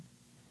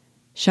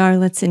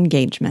Charlotte's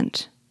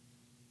engagement.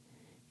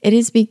 It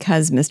is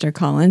because Mr.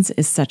 Collins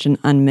is such an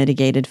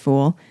unmitigated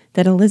fool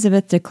that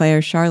Elizabeth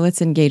declares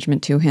Charlotte's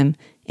engagement to him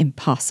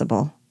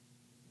impossible.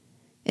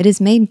 It is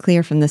made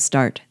clear from the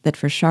start that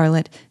for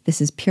Charlotte this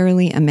is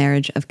purely a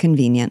marriage of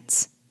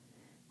convenience.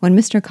 When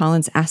Mr.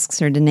 Collins asks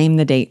her to name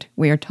the date,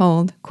 we are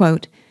told,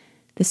 quote,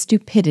 "The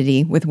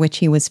stupidity with which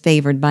he was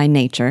favored by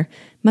nature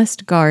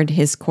must guard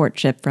his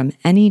courtship from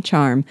any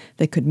charm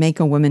that could make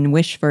a woman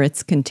wish for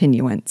its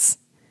continuance."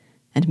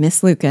 And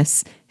Miss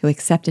Lucas, who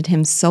accepted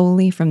him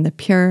solely from the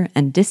pure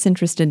and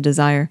disinterested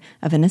desire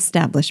of an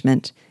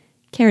establishment,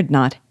 cared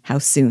not how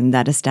soon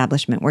that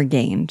establishment were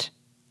gained.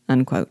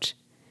 Unquote.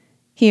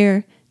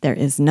 Here, there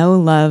is no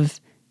love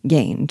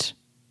gained.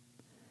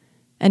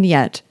 And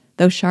yet,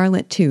 though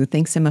Charlotte too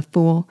thinks him a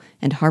fool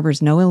and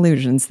harbors no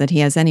illusions that he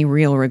has any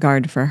real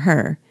regard for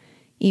her,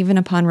 even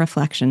upon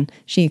reflection,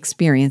 she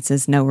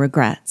experiences no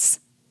regrets.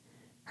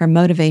 Her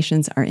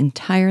motivations are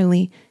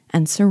entirely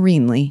and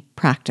serenely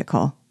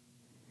practical.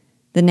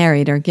 The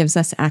narrator gives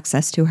us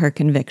access to her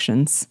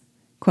convictions.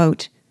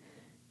 Quote,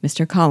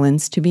 "Mr.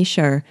 Collins, to be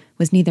sure,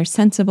 was neither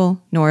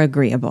sensible nor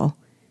agreeable.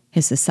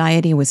 His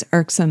society was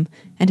irksome,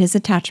 and his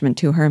attachment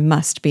to her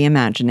must be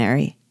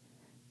imaginary.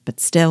 But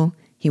still,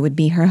 he would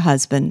be her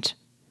husband.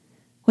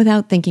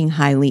 Without thinking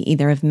highly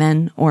either of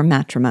men or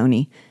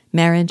matrimony,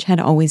 marriage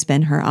had always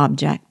been her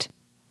object.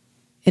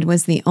 It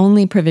was the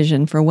only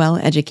provision for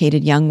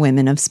well-educated young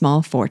women of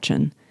small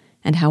fortune,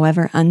 and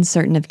however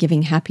uncertain of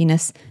giving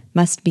happiness,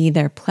 must be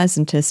their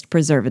pleasantest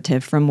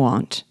preservative from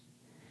want.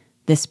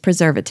 This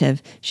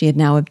preservative she had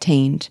now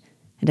obtained,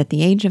 and at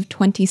the age of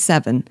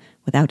 27,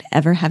 without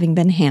ever having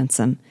been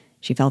handsome,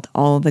 she felt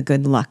all the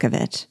good luck of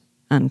it."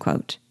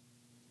 Unquote.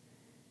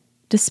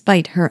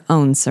 Despite her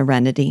own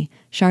serenity,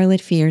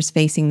 Charlotte fears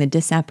facing the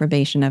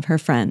disapprobation of her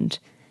friend,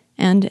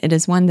 and it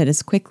is one that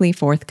is quickly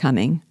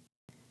forthcoming.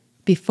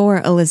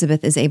 Before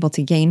Elizabeth is able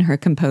to gain her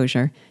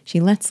composure, she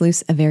lets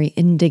loose a very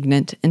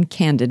indignant and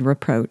candid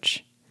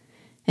reproach.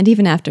 And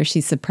even after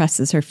she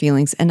suppresses her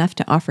feelings enough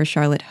to offer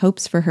Charlotte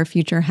hopes for her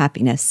future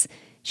happiness,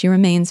 she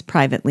remains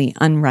privately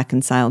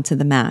unreconciled to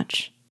the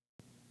match.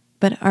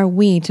 But are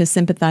we to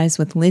sympathize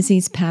with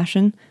Lizzie's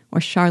passion or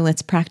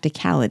Charlotte's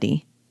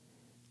practicality?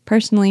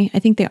 Personally, I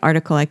think the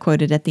article I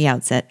quoted at the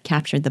outset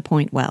captured the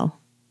point well.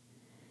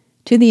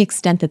 To the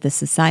extent that the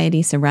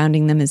society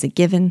surrounding them is a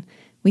given,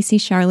 we see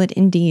Charlotte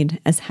indeed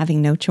as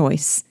having no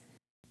choice.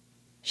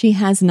 She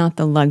has not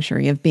the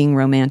luxury of being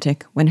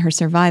romantic when her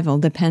survival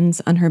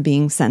depends on her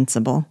being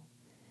sensible.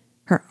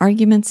 Her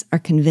arguments are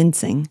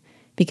convincing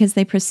because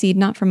they proceed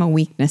not from a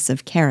weakness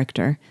of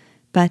character,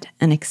 but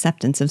an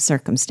acceptance of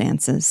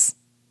circumstances.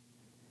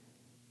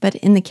 But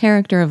in the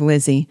character of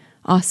Lizzie,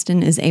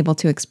 Austen is able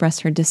to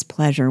express her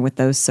displeasure with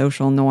those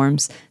social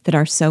norms that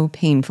are so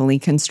painfully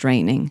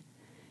constraining.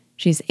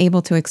 She's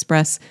able to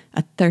express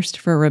a thirst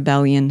for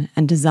rebellion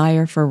and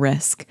desire for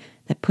risk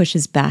that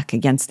pushes back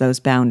against those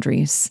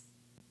boundaries.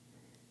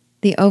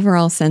 The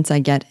overall sense I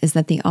get is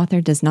that the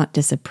author does not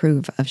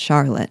disapprove of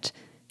Charlotte.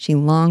 She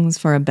longs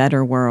for a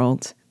better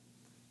world.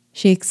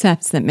 She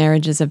accepts that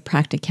marriages of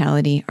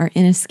practicality are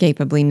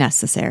inescapably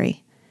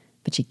necessary,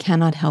 but she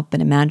cannot help but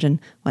imagine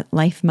what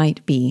life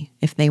might be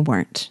if they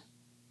weren't.